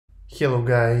Hello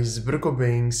guys, Brko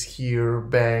here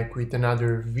back with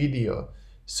another video.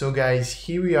 So guys,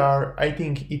 here we are. I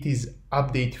think it is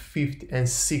update 5th and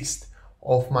 6th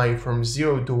of my from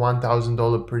 $0 to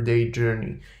 $1,000 per day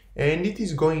journey, and it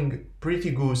is going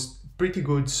pretty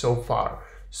good so far.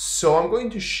 So I'm going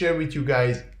to share with you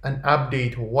guys an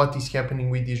update, what is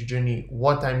happening with this journey,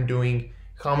 what I'm doing,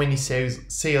 how many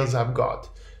sales I've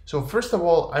got. So first of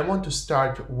all, I want to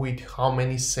start with how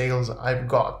many sales I've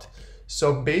got.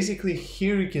 So basically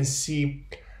here you can see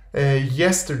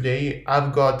yesterday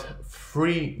I've got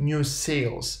 3 new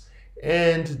sales,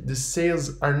 and the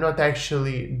sales are not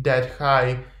actually that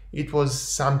high. It was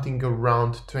something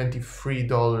around $23,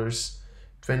 $24,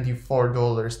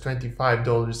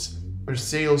 $25 per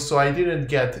sale. So I didn't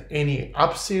get any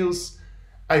upsales.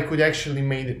 I could actually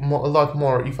made a lot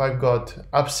more if I got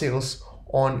upsales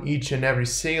on each and every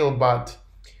sale, but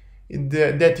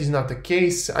that is not the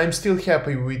case. I'm still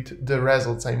happy with the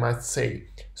results, I must say.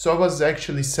 So I was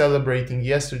actually celebrating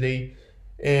yesterday,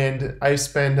 and I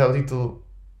spent a little,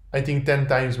 I think 10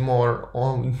 times more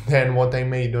than what I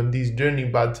made on this journey,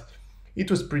 but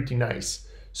it was pretty nice.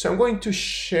 So I'm going to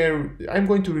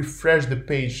refresh the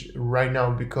page right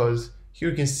now, because here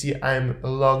you can see I'm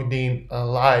logged in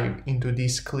live into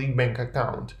this Clickbank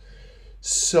account.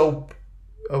 So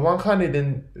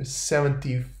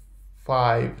 $175,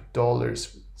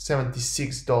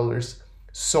 $76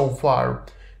 so far.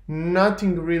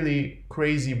 Nothing really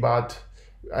crazy, but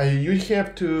you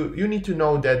need to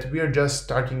know that we are just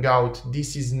starting out.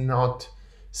 This is not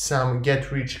some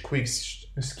get rich quick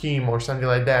scheme or something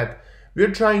like that.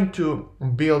 We're trying to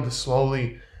build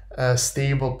slowly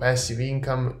stable passive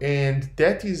income, and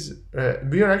that is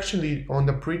we are actually on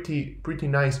the pretty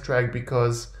nice track,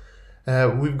 because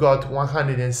we've got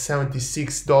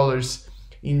 $176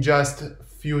 in just a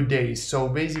few days. So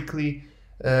basically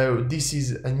this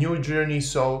is a new journey,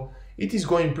 so it is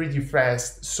going pretty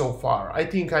fast so far. I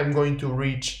think I'm going to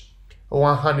reach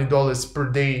 $100 per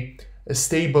day, a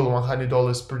stable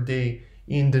 $100 per day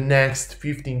in the next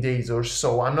 15 days or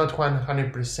so. I'm not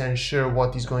 100% sure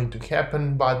what is going to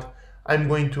happen, but I'm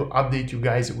going to update you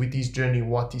guys with this journey,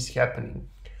 what is happening.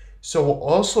 So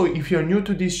also, if you're new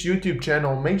to this YouTube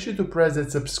channel, make sure to press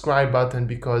that subscribe button,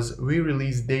 because we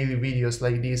release daily videos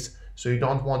like this, so you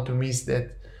don't want to miss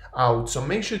that out. So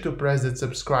make sure to press that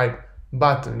subscribe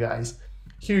button, guys.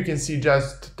 Here you can see,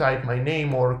 just type my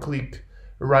name or click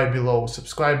right below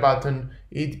subscribe button.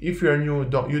 If you're new,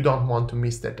 you don't want to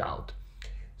miss that out.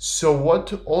 So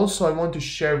what also I want to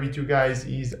share with you guys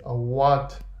is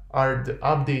what are the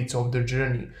updates of the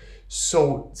journey.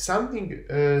 So something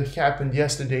happened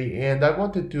yesterday, and I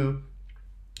wanted to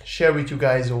share with you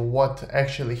guys what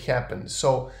actually happened.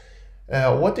 So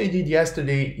what I did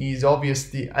yesterday is,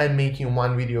 obviously I'm making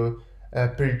one video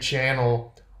per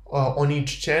channel on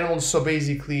each channel. So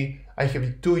basically I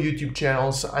have 2 YouTube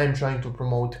channels. I'm trying to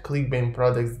promote Clickbank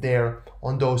products there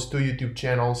on those 2 YouTube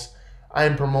channels.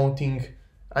 I'm going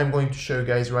to show you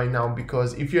guys right now,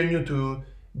 because if you're new to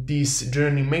this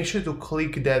journey, make sure to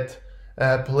click that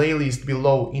playlist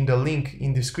below in the link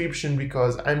in description,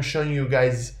 because I'm showing you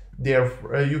guys there.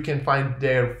 You can find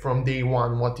there from day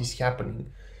one what is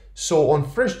happening. So on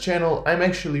first channel, I'm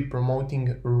actually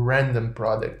promoting random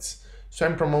products. So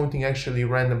I'm promoting actually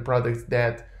random products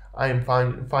that I'm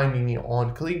finding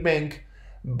on Clickbank.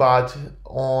 But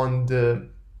on the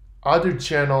other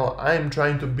channel, I'm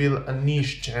trying to build a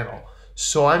niche channel.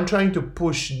 So I'm trying to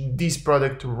push this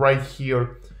product right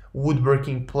here,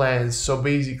 woodworking plans. So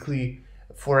basically,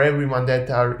 for everyone that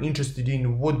are interested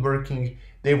in woodworking,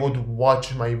 they would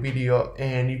watch my video,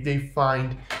 and if they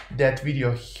find that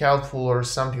video helpful or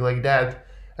something like that,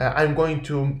 I'm going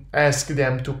to ask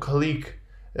them to click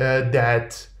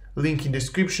that link in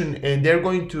description, and they're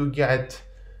going to get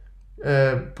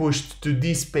pushed to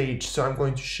this page. So I'm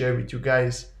going to share with you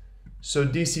guys. So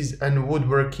this is a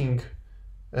woodworking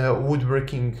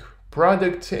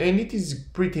product, and it is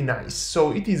pretty nice.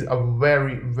 So it is a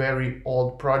very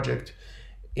old project,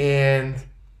 and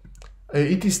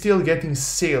it is still getting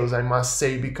sales, I must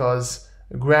say, because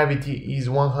gravity is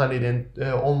 100 and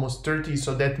almost 30.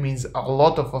 So that means a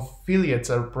lot of affiliates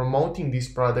are promoting this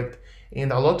product,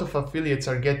 and a lot of affiliates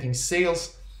are getting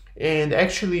sales. And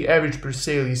actually average per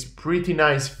sale is pretty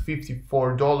nice,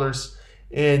 $54,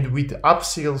 and with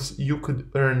upsales you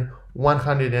could earn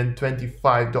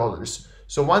 $125.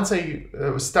 So once I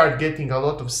start getting a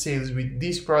lot of sales with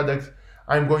this product,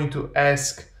 I'm going to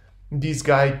ask this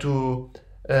guy to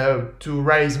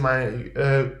raise my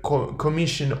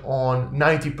commission on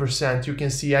 90%. You can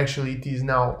see actually it is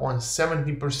now on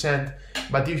 70%,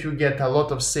 but if you get a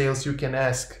lot of sales, you can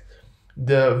ask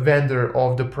the vendor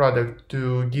of the product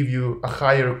to give you a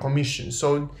higher commission.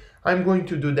 So I'm going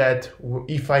to do that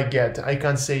if I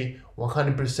can't say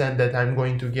 100% that I'm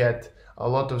going to get a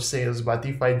lot of sales, but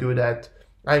if I do that,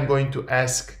 I'm going to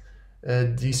ask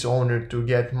this owner to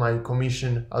get my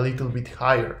commission a little bit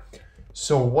higher.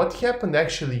 So what happened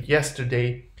actually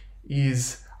yesterday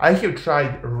is I have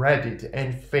tried Reddit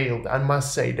and failed. I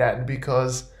must say that,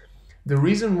 because the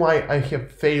reason why I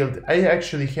have failed, I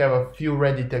actually have a few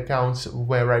Reddit accounts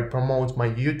where I promote my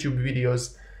YouTube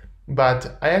videos,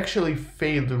 but I actually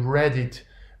failed Reddit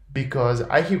because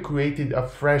I have created a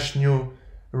fresh new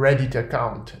Reddit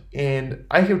account and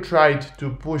I have tried to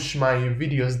push my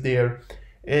videos there.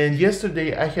 And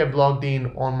yesterday I have logged in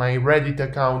on my Reddit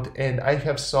account and I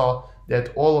have saw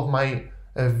that all of my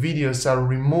videos are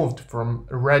removed from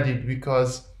Reddit,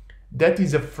 because that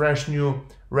is a fresh new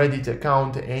Reddit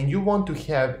account and you want to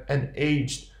have an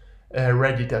aged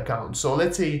Reddit account. So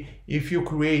let's say if you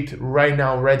create right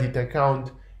now Reddit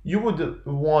account, you would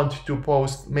want to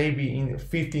post maybe in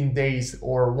 15 days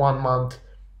or 1 month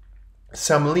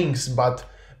some links, but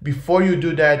before you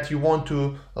do that you want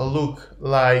to look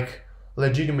like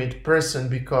legitimate person,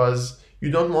 because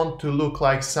you don't want to look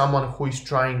like someone who is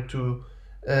trying to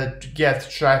get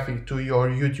traffic to your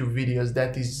YouTube videos.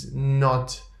 That is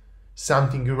not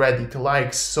something Reddit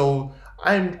likes. So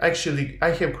I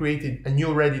have created a new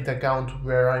Reddit account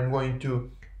where I'm going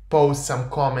to post some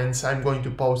comments, I'm going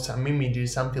to post some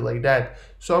images, something like that.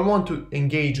 So I want to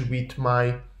engage with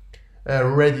my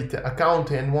Reddit account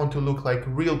and want to look like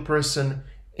a real person,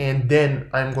 and then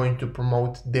I'm going to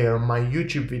promote there my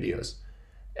YouTube videos.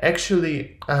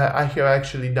 Actually, I have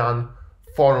actually done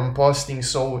forum posting.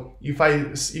 So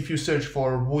if you search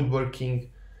for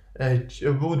woodworking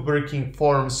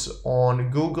forums on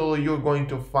Google, you're going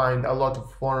to find a lot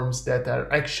of forums that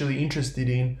are actually interested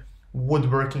in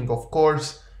woodworking, of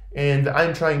course, and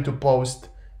I'm trying to post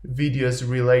videos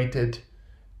related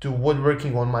to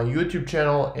woodworking on my YouTube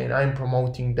channel and I'm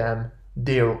promoting them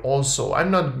there also.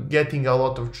 I'm not getting a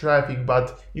lot of traffic,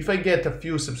 but if I get a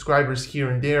few subscribers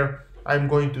here and there, I'm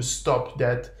going to stop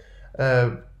that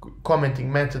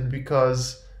commenting method,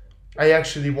 because I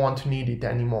actually won't need it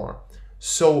anymore.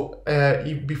 So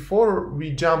before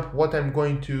we jump what I'm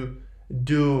going to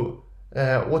do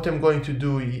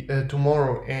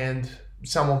tomorrow and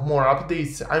some of more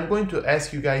updates, I'm going to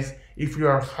ask you guys if you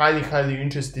are highly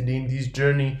interested in this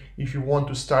journey. If you want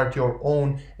to start your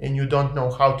own and you don't know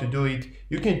how to do it,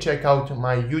 you can check out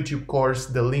my YouTube course.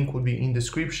 The link will be in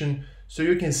description, so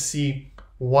you can see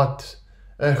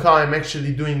how I'm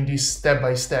actually doing this step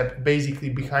by step, basically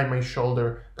behind my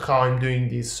shoulder, how I'm doing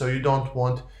this, so you don't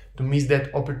want to miss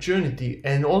that opportunity.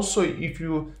 And also, if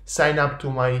you sign up to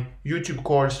my YouTube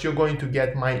course, you're going to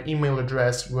get my email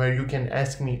address where you can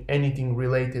ask me anything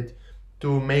related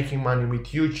to making money with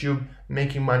YouTube,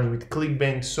 making money with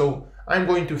Clickbank. So I'm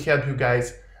going to help you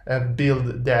guys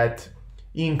build that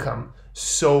income.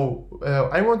 So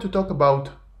I want to talk about,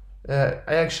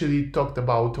 I actually talked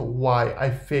about why I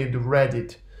failed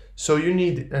Reddit. So you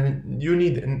need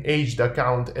an aged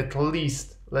account, at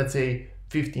least, let's say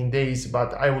 15 days,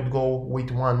 but I would go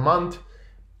with 1 month.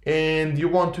 And you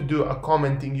want to do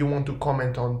you want to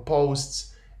comment on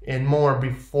posts and more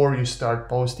before you start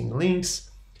posting links.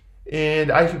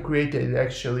 And I have created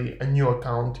actually a new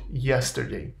account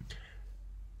yesterday.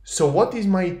 So what is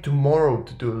my tomorrow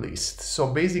to-do list? So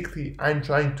basically I'm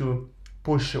trying to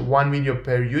push 1 video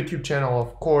per YouTube channel,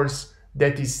 of course,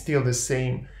 that is still the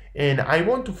same. And I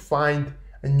want to find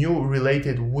a new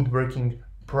related woodworking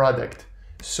product.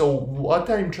 So what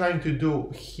I'm trying to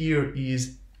do here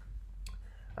is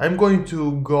I'm going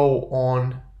to go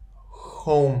on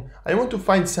home. I want to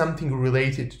find something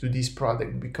related to this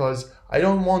product, because I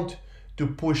don't want to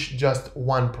push just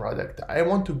one product. I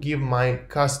want to give my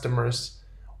customers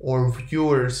or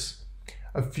viewers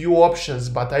a few options,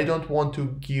 but I don't want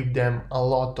to give them a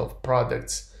lot of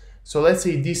products. So let's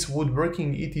say this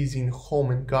woodworking, it is in home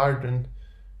and garden.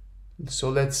 So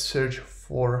let's search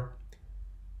for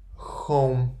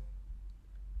home.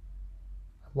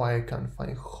 Why I can't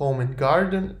find home and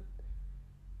garden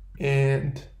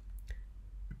and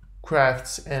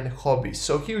crafts and hobbies.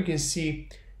 So here you can see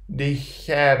they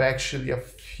have actually a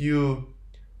few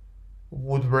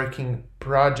woodworking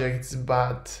projects,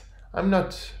 but I'm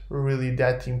not really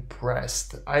that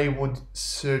impressed. I would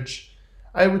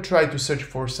try to search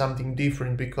for something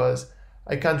different, because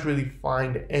I can't really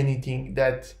find anything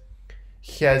that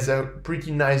has a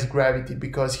pretty nice gravity.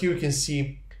 Because here you can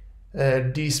see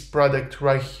this product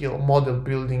right here, model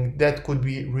building, that could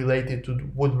be related to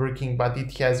woodworking, but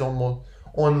it has almost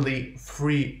only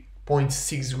 3.5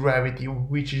 0.6 gravity,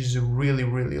 which is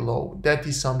really low. That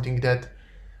is something that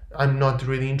I'm not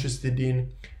really interested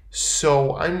in.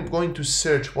 So I'm going to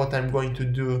search what I'm going to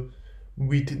do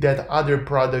with that other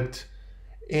product.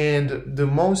 And the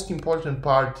most important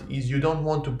part is you don't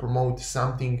want to promote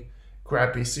something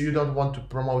crappy. So you don't want to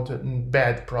promote a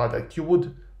bad product. You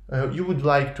would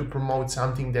like to promote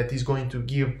something that is going to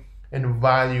give and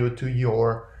value to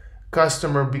your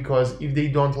customer, because if they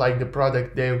don't like the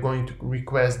product, they're going to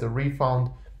request the refund.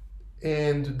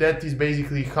 And that is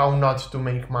basically how not to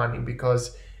make money,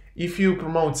 because if you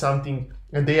promote something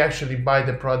and they actually buy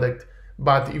the product,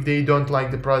 but if they don't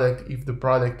like the product, if the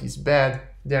product is bad,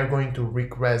 they're going to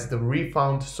request the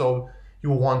refund, so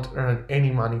you won't earn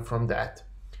any money from that.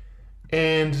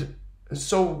 And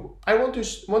so I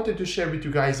wanted to share with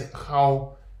you guys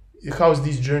how's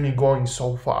this journey going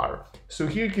so far. So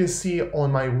here you can see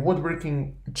on my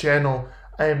woodworking channel,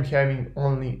 I have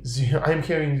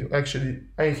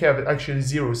actually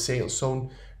zero sales, so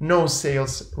no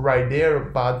sales right there.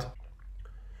 But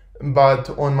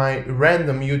on my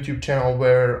random YouTube channel,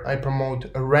 where I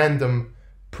promote random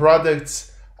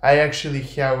products, I actually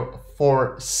have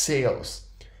 4 sales.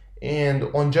 And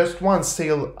on just one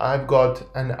sale, I've got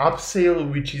an upsale,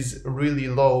 which is really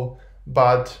low,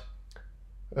 but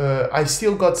I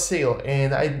still got sale,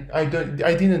 and I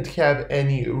didn't have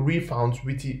any refunds,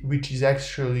 which is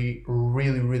actually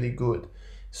really good.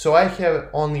 So I have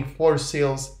only 4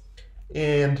 sales,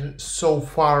 and so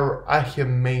far I have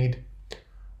made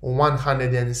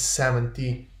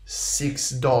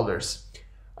 $176.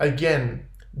 Again,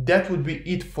 that would be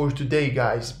it for today,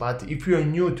 guys. But if you're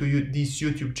new to this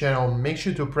YouTube channel, make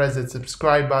sure to press that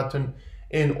subscribe button.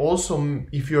 And also,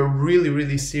 if you're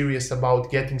really serious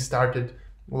about getting started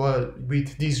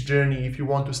with this journey, if you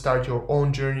want to start your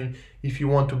own journey, if you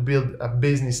want to build a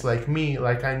business like me,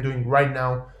 like I'm doing right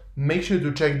now, make sure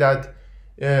to check that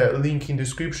link in the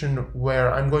description,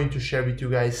 where I'm going to share with you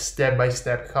guys step by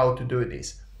step how to do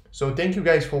this. So thank you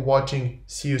guys for watching.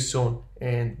 See you soon,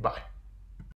 and bye.